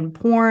bodies in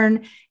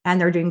porn and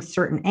they're doing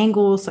certain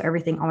angles. So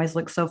everything always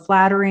looks so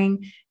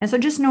flattering. And so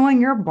just knowing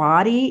your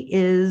body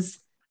is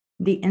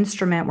the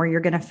instrument where you're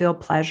going to feel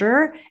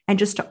pleasure, and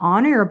just to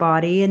honor your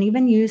body, and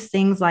even use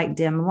things like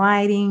dim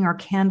lighting or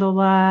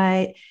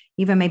candlelight,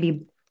 even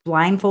maybe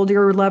blindfold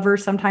your lover.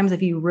 Sometimes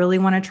if you really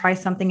want to try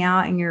something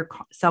out and you're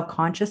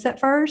self-conscious at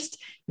first,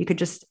 you could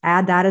just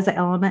add that as an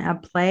element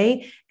of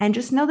play, and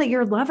just know that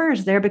your lover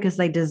is there because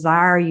they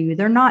desire you.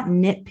 They're not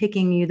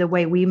nitpicking you the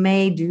way we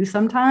may do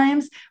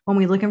sometimes. When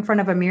we look in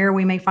front of a mirror,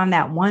 we may find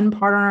that one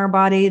part on our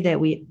body that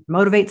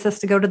motivates us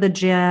to go to the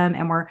gym,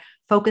 and we're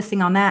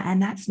focusing on that.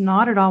 And that's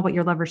not at all what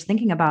your lover's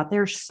thinking about.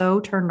 They're so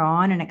turned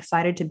on and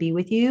excited to be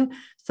with you.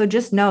 So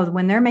just know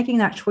when they're making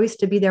that choice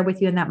to be there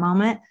with you in that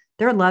moment,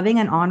 they're loving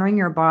and honoring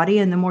your body.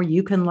 And the more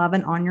you can love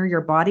and honor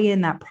your body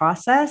in that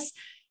process,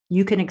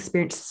 you can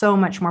experience so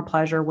much more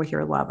pleasure with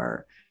your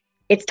lover.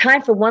 It's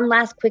time for one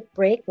last quick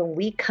break. When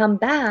we come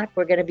back,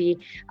 we're going to be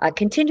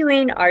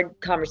continuing our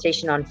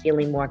conversation on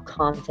feeling more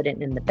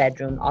confident in the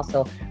bedroom.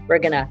 Also, we're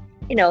going to,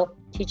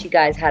 teach you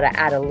guys how to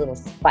add a little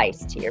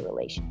spice to your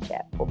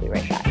relationship. We'll be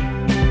right back.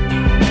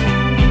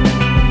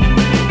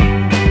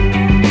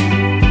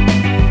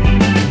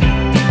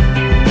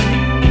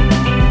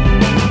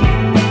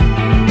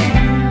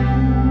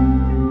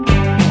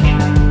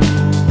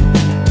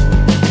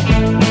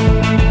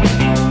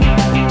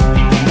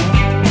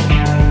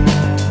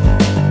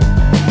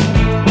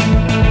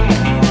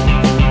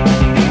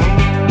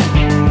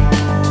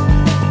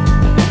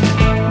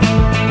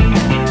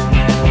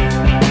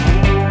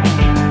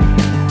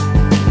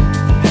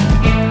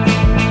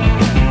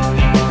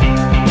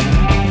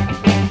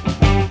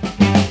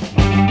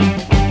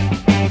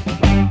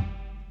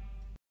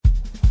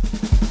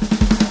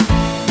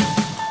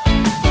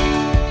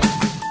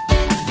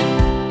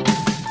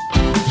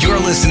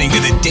 listening to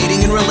the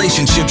Dating and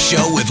Relationship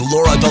Show with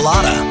Laura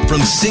Bilotta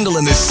from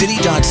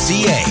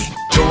singleinthecity.ca.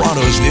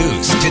 Toronto's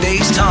news,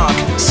 today's talk,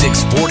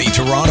 640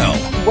 Toronto.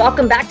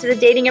 Welcome back to the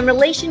Dating and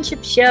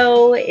Relationship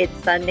Show. It's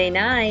Sunday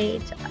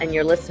night, and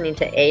you're listening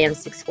to AM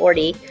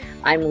 640.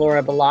 I'm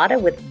Laura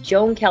Bilotta with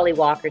Joan Kelly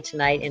Walker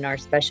tonight, and our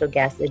special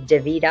guest is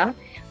Davida.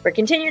 We're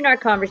continuing our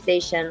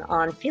conversation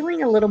on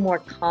feeling a little more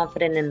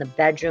confident in the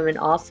bedroom, and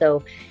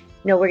also,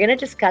 we're going to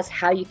discuss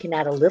how you can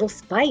add a little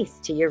spice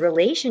to your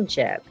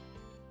relationship.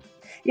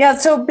 Yeah,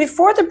 so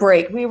before the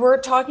break, we were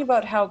talking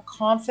about how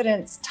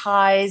confidence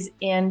ties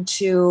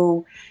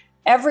into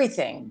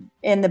everything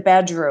in the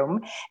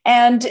bedroom.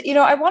 And,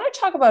 I want to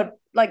talk about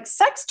like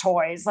sex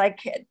toys. Like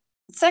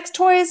sex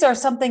toys are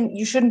something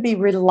you shouldn't be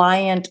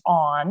reliant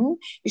on.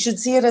 You should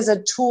see it as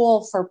a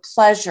tool for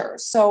pleasure.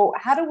 So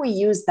how do we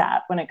use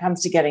that when it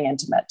comes to getting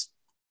intimate?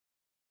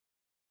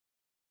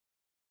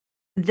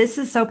 This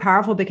is so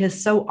powerful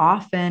because so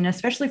often,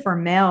 especially for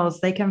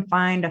males, they can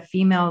find a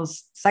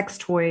female's sex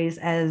toys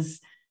as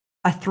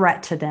a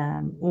threat to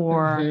them,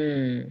 or,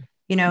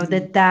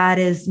 that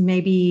is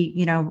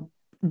maybe,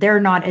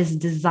 they're not as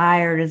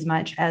desired as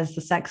much as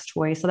the sex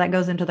toy. So that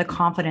goes into the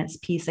confidence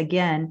piece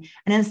again.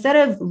 And instead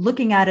of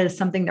looking at it as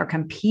something they're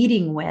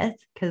competing with,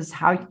 because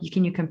how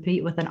can you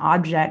compete with an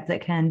object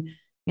that can,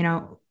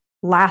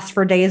 last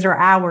for days or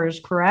hours,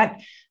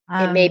 correct?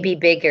 It may be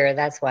bigger.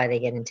 That's why they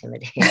get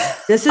intimidated.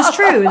 This is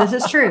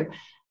true.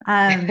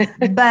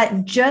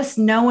 But just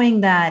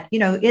knowing that,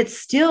 it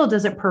still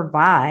doesn't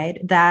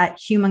provide that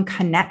human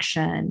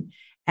connection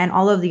and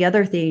all of the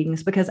other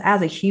things, because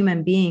as a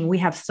human being, we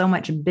have so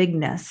much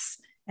bigness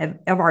of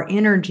our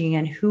energy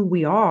and who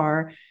we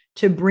are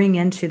to bring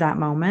into that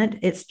moment.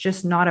 It's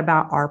just not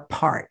about our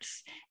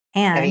parts.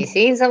 And have you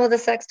seen some of the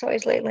sex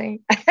toys lately?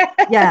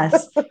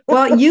 Yes.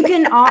 Well, you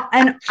can,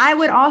 and I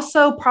would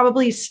also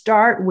probably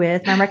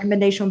my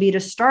recommendation would be to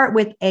start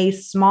with a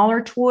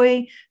smaller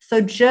toy. So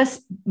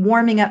just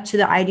warming up to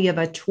the idea of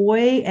a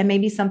toy and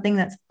maybe something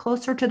that's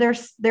closer to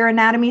their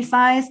anatomy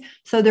size.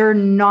 So they're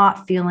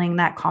not feeling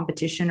that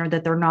competition or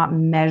that they're not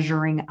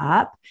measuring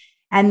up.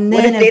 And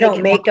then what if they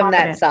don't make them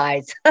that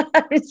size?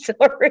 I'm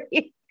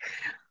sorry.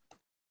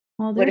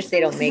 Well, what if they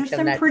don't make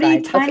them that size?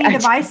 There's some pretty tiny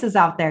devices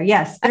out there.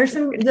 Yes, there's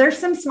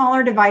some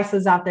smaller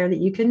devices out there that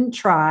you can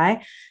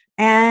try,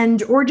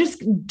 or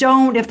just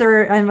don't, if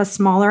they're in a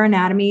smaller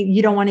anatomy,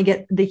 you don't want to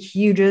get the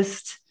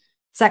hugest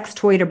sex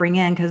toy to bring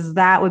in, because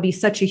that would be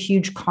such a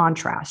huge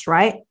contrast,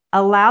 right?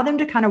 Allow them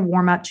to kind of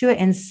warm up to it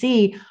and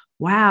see,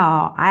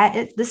 wow,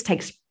 this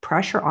takes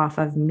pressure off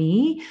of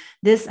me.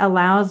 This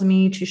allows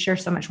me to share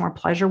so much more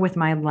pleasure with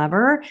my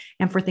lover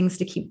and for things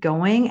to keep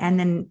going. And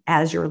then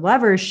as your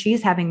lover,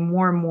 she's having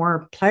more and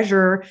more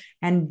pleasure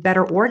and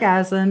better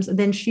orgasms,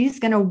 then she's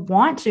going to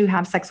want to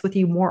have sex with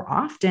you more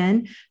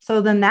often.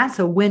 So then that's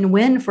a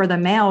win-win for the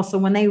male. So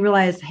when they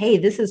realize, hey,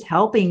 this is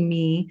helping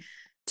me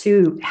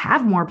to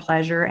have more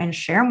pleasure and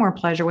share more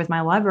pleasure with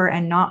my lover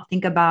and not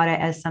think about it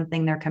as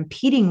something they're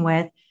competing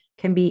with,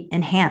 can be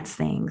enhance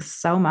things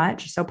so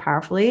much, so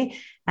powerfully.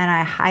 And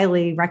I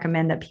highly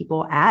recommend that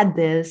people add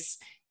this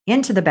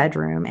into the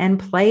bedroom and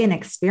play and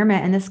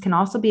experiment. And this can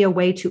also be a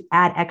way to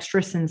add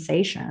extra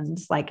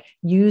sensations, like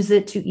use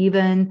it to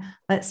even,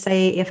 let's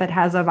say, if it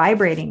has a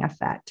vibrating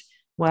effect.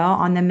 Well,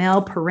 on the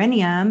male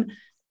perineum,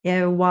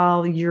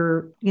 while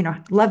you're,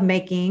 love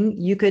making,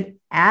 you could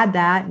add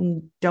that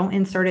and don't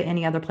insert it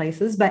any other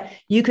places, but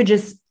you could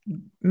just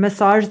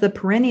massage the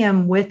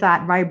perineum with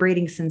that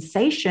vibrating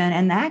sensation,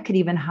 and that could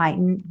even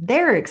heighten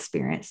their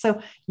experience.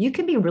 So you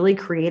can be really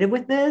creative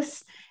with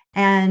this.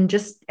 And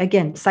just,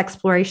 again,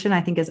 sexploration,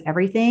 I think, is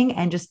everything.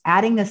 And just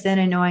adding this in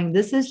and knowing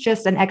this is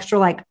just an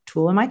extra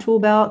tool in my tool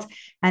belt.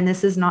 And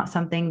this is not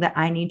something that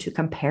I need to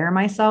compare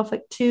myself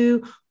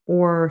to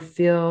or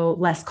feel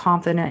less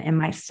confident in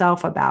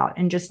myself about.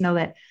 And just know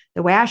that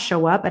the way I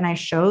show up, and I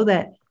show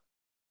that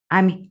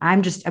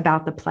I'm just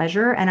about the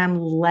pleasure, and I'm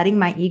letting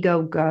my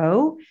ego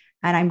go,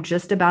 and I'm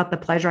just about the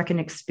pleasure I can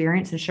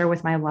experience and share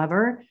with my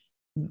lover.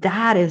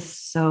 That is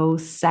so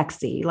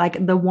sexy.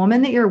 Like, the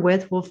woman that you're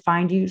with will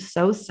find you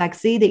so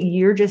sexy that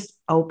you're just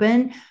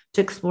open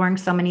to exploring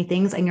so many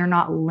things, and you're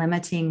not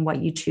limiting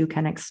what you two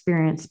can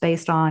experience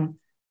based on,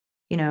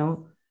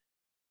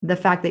 the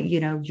fact that,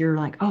 you're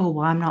like, oh,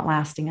 well, I'm not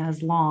lasting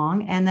as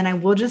long. And then I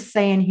will just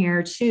say in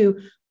here too,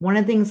 one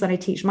of the things that I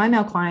teach my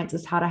male clients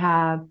is how to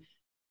have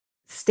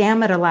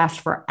stamina last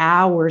for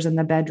hours in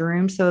the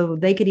bedroom, so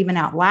they could even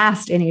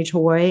outlast any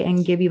toy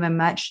and give you a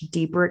much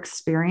deeper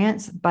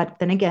experience. But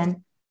then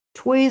again,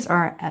 toys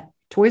are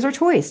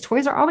toys.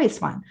 Toys are always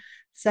fun.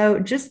 So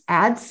just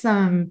add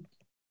some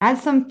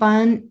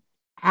fun,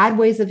 add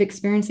ways of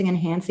experiencing,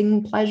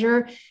 enhancing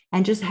pleasure,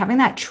 and just having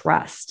that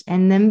trust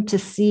and them to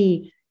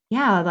see,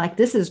 yeah, like,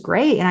 this is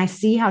great. And I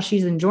see how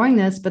she's enjoying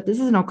this, but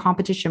this is no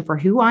competition for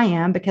who I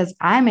am, because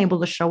I'm able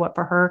to show up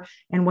for her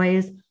in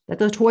ways that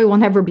the toy will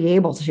never be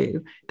able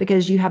to,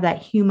 because you have that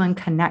human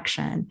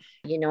connection.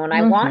 You know, and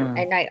I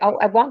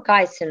want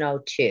guys to know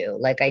too,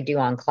 like I do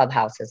on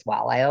Clubhouse as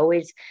well. I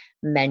always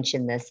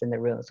mention this in the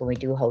rooms when we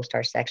do host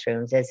our sex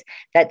rooms, is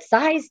that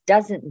size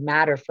doesn't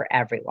matter for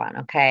everyone.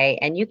 Okay.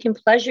 And you can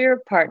pleasure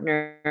your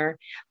partner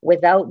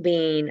without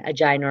being a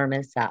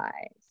ginormous size.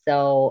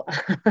 So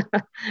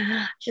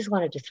just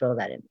wanted to throw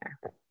that in there.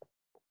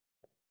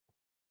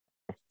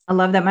 I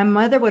love that. My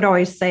mother would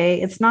always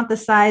say, it's not the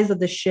size of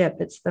the ship,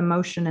 it's the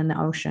motion in the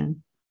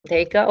ocean. There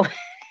you go.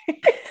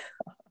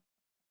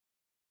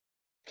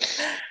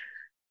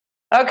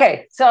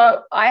 Okay.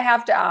 So I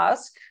have to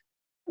ask,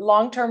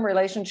 long-term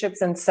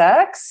relationships and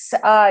sex,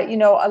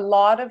 a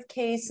lot of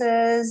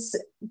cases,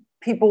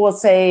 people will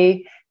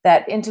say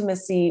that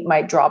intimacy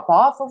might drop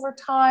off over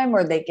time,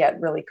 or they get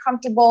really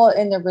comfortable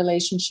in their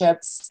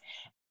relationships.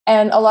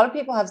 And a lot of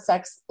people have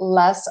sex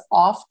less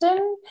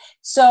often.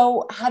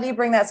 So how do you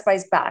bring that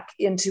spice back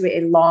into a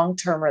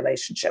long-term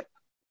relationship?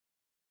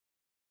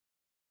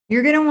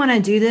 You're going to want to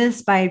do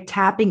this by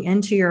tapping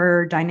into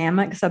your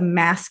dynamics of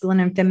masculine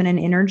and feminine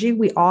energy.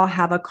 We all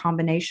have a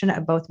combination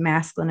of both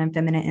masculine and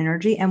feminine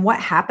energy. And what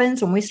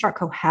happens when we start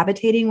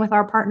cohabitating with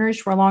our partners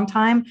for a long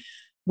time,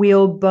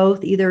 we'll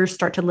both either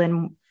start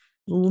to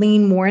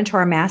lean more into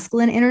our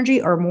masculine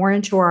energy or more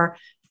into our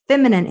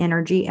feminine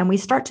energy. And we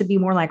start to be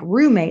more like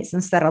roommates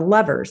instead of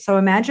lovers. So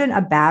imagine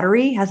a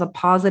battery has a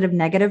positive,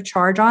 negative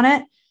charge on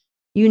it.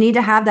 You need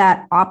to have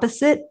that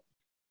opposite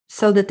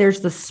so that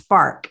there's the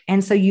spark.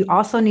 And so you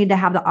also need to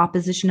have the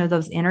opposition of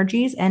those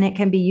energies. And it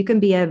can be, you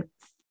can be a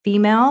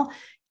female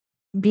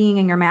being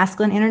in your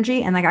masculine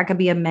energy, and like I could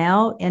be a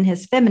male in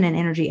his feminine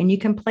energy. And you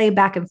can play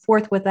back and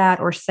forth with that,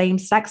 or same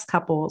sex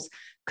couples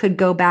could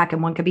go back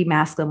and one could be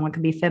masculine, one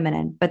could be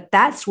feminine. But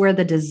that's where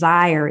the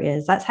desire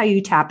is. That's how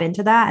you tap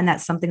into that. And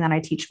that's something that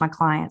I teach my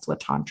clients with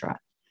Tantra.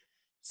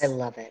 I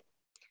love it.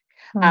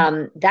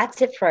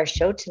 That's it for our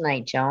show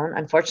tonight, Joan.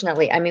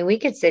 Unfortunately, I mean, we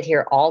could sit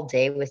here all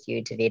day with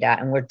you, Davida,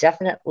 and we're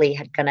definitely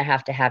going to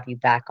have you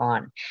back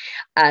on.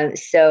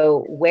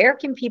 So where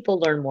can people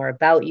learn more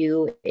about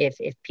you? If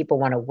people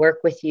want to work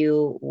with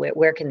you,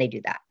 where can they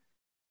do that?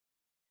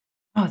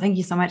 Oh, thank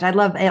you so much. I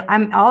love it.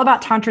 I'm all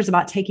about Tantra is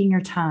about taking your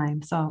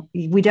time. So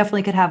we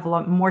definitely could have a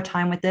lot more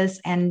time with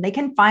this, and they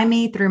can find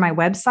me through my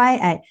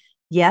website at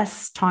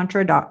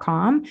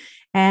yestantra.com.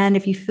 And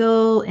if you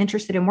feel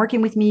interested in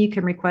working with me, you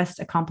can request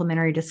a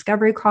complimentary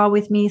discovery call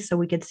with me so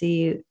we could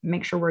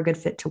make sure we're a good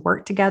fit to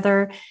work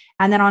together.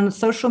 And then on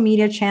social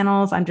media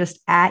channels, I'm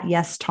just at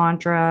Yes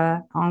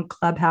Tantra, on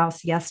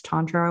Clubhouse, Yes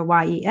Tantra,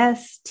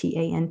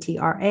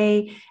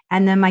 YESTANTRA.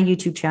 And then my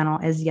YouTube channel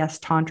is Yes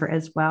Tantra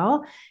as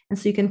well. And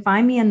so you can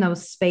find me in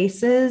those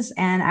spaces.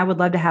 And I would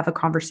love to have a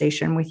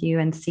conversation with you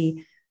and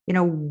see,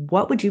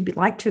 what would you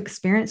like to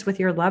experience with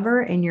your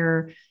lover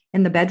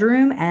in the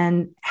bedroom,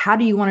 and how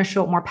do you want to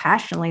show up more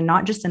passionately,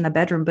 not just in the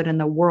bedroom, but in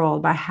the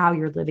world by how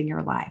you're living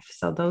your life.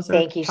 So those are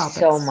Thank you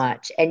so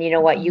much. And you know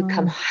what? You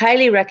come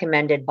highly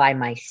recommended by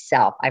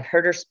myself. I've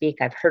heard her speak.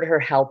 I've heard her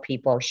help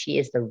people. She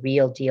is the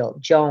real deal.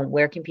 Joan,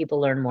 where can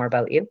people learn more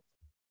about you?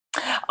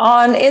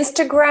 On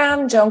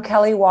Instagram, Joan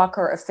Kelly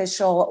Walker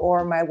Official,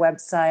 or my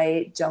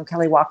website,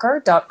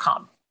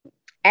 joankellywalker.com.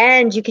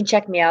 And you can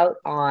check me out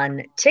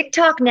on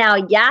TikTok now.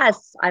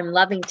 Yes, I'm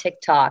loving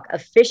TikTok.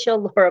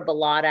 Official Laura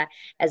Bilotta,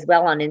 as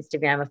well on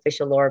Instagram,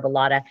 Official Laura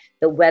Bilotta.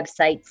 The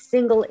website,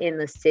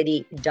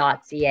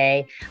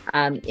 singleinthecity.ca.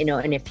 And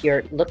if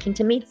you're looking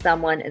to meet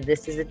someone,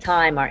 this is a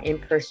time. Our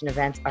in-person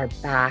events are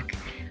back.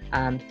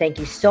 Thank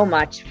you so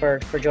much for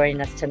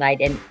joining us tonight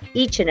and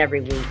each and every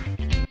week.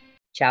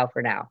 Ciao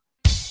for now.